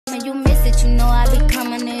that you know I be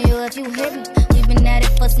coming to you if you hit me. We've been at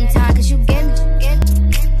it for some time, cause you get me.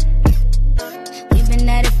 We've been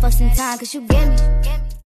at it for some time, cause you get me.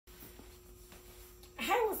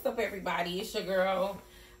 Hey, what's up, everybody? It's your girl.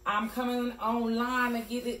 I'm coming online to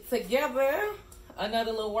get it together.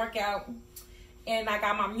 Another little workout. And I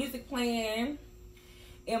got my music playing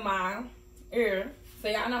in my ear. So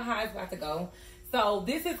y'all know how it's about to go. So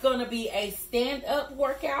this is going to be a stand-up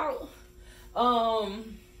workout.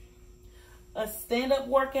 A stand-up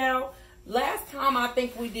workout. Last time I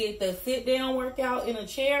think we did the sit-down workout in a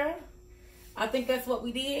chair. I think that's what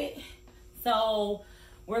we did. So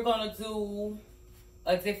we're going to do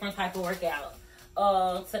a different type of workout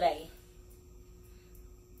today.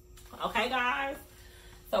 Okay, guys?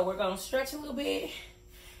 So we're going to stretch a little bit.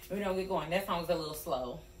 We're going to get going. That song's a little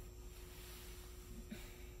slow.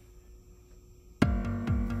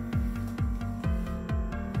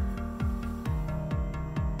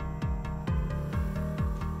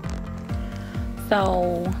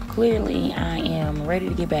 So clearly I am ready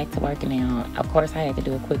to get back to working out. Of course, I had to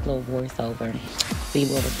do a quick little voiceover, see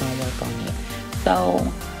what was going to work on it. So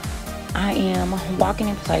I am walking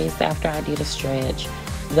in place after I did a stretch.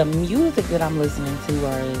 The music that I'm listening to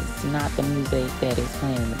is not the music that is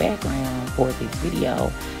playing in the background for this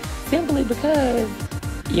video, simply because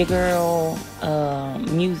your girl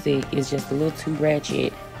music is just a little too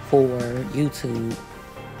ratchet for YouTube.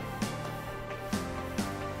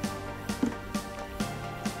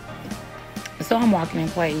 So I'm walking in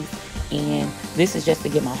place, and this is just to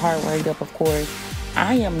get my heart rate up, of course.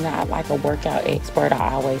 I am not like a workout expert.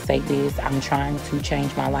 I always say this. I'm trying to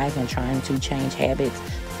change my life and trying to change habits.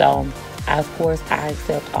 So, of course, I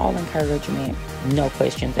accept all encouragement, no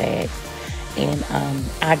questions asked. And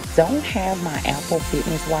I don't have my Apple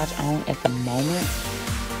Fitness watch on at the moment.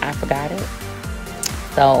 I forgot it.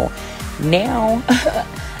 So, now,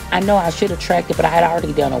 I know I should have tracked it, but I had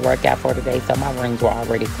already done a workout for today, so my rings were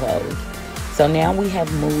already closed. So now we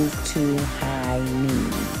have moved to high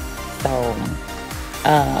knees. So,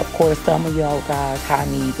 of course, some of y'all guys, high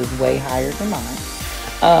knees is way higher than mine.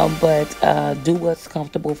 But do what's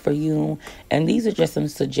comfortable for you. And these are just some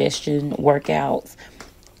suggestion workouts.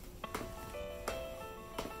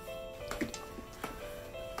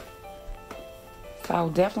 So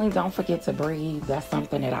definitely don't forget to breathe. That's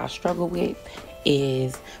something that I struggle with,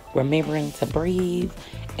 is remembering to breathe.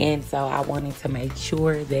 And so I wanted to make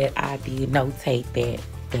sure that I did notate that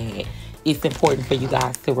it's important for you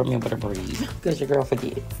guys to remember to breathe, because your girl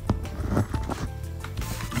forgets.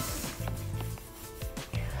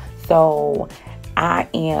 So I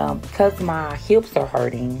am, because my hips are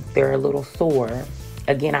hurting, they're a little sore.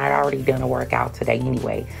 Again, I'd already done a workout today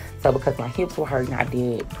anyway. So because my hips were hurting, I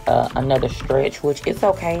did another stretch, which it's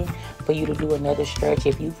okay for you to do another stretch.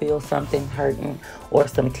 If you feel something hurting or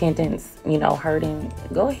some tendons, hurting,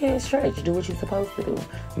 go ahead and stretch. Do what you're supposed to do,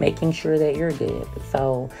 making sure that you're good.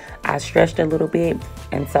 So I stretched a little bit,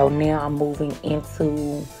 and so now I'm moving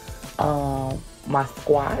into my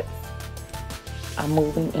squats. I'm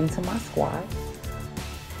moving into my squats.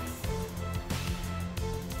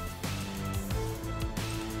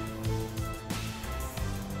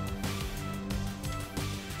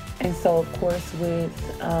 And so, of course, with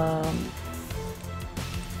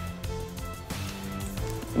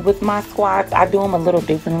my squats, I do them a little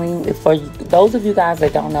differently. For those of you guys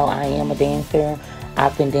that don't know, I am a dancer.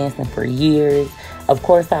 I've been dancing for years. Of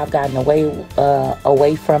course, I've gotten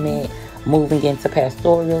away from it, moving into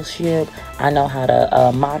pastoralship. I know how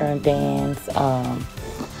to modern dance,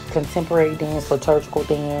 contemporary dance, liturgical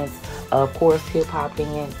dance, of course, hip-hop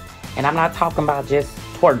dance. And I'm not talking about just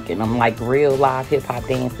twerking. I'm like real live hip-hop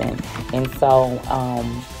dancing. And so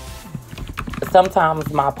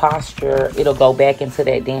sometimes my posture, it'll go back into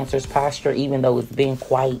that dancer's posture, even though it's been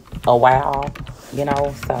quite a while,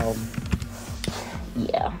 so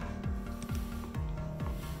yeah.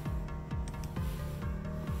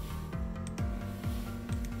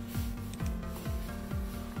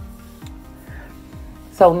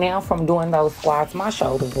 So now from doing those squats, my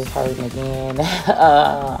shoulders is hurting again.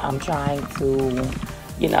 I'm trying to,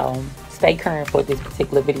 stay current for this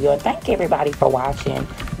particular video. And thank everybody for watching.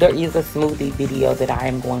 There is a smoothie video that I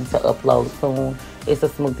am going to upload soon. It's a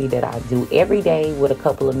smoothie that I do every day with a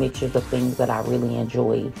couple of mixtures of things that I really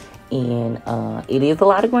enjoy. And it is a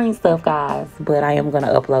lot of green stuff, guys, but I am going to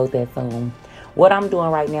upload that soon. What I'm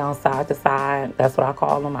doing right now, side to side, that's what I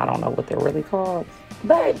call them. I don't know what they're really called.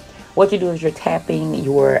 But what you do is you're tapping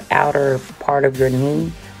your outer part of your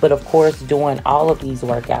knee. But of course, doing all of these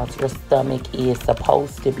workouts, your stomach is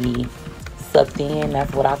supposed to be sucked in.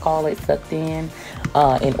 That's what I call it, sucked in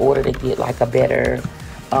order to get like a better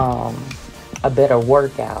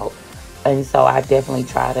workout. And so I definitely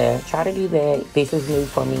try to do that. This is new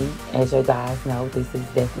for me, as you guys know. This is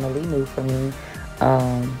definitely new for me.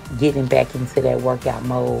 Getting back into that workout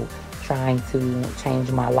mode, trying to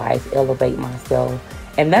change my life, elevate myself.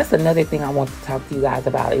 And that's another thing I want to talk to you guys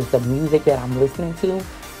about, is the music that I'm listening to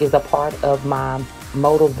is a part of my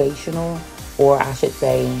motivational, or I should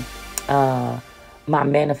say, my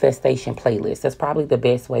manifestation playlist. That's probably the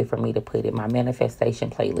best way for me to put it, my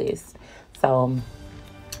manifestation playlist. So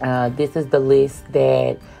this is the list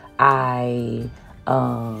that I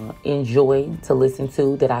enjoy to listen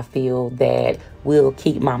to, that I feel that will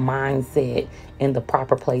keep my mindset in the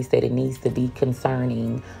proper place that it needs to be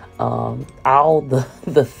concerning all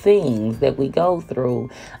the things that we go through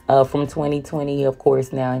from 2020, of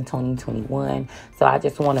course, now in 2021. So I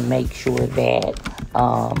just want to make sure that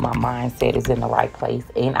my mindset is in the right place.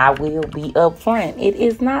 And I will be upfront, it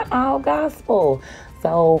is not all gospel.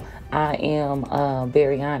 So I am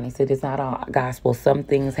very honest. It is not all gospel. Some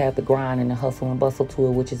things have the grind and the hustle and bustle to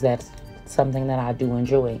it, which is something that I do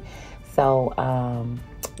enjoy. So,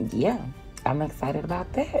 yeah, I'm excited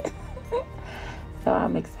about that. So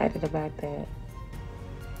I'm excited about that.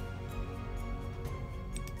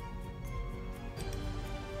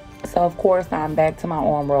 So, of course, I'm back to my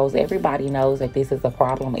arm rolls. Everybody knows that this is a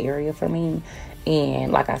problem area for me.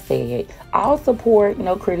 And like I said, all support,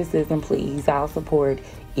 no criticism, please. All support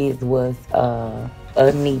is what's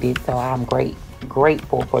needed. So I'm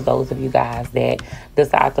grateful for those of you guys that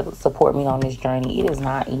decide to support me on this journey. It is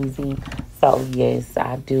not easy. So, yes,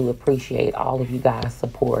 I do appreciate all of you guys'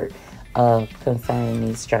 support concerning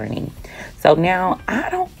this journey. So now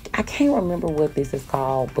I can't remember what this is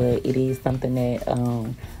called, but it is something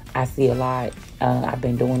that I see a lot. I've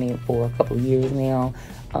been doing it for a couple of years now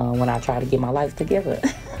when I try to get my life together.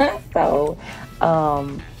 So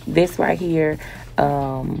this right here,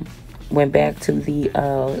 went back to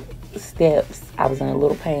the steps. I was in a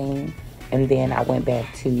little pain, and then I went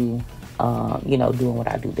back to doing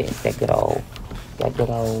what I do best, that good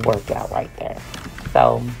old workout right there.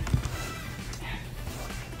 So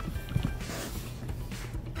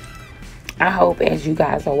I hope as you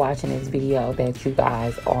guys are watching this video that you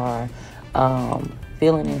guys are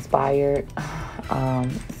feeling inspired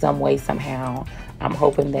some way, somehow. I'm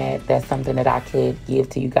hoping that that's something that I could give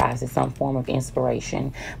to you guys as some form of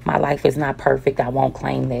inspiration. My life is not perfect. I won't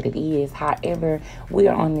claim that it is. However, we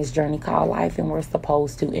are on this journey called life, and we're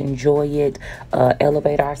supposed to enjoy it,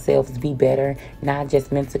 elevate ourselves, be better, not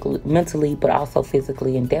just mentally, but also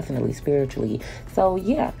physically and definitely spiritually. So,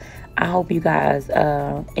 yeah, I hope you guys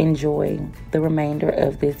enjoy the remainder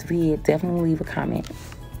of this vid. Definitely leave a comment.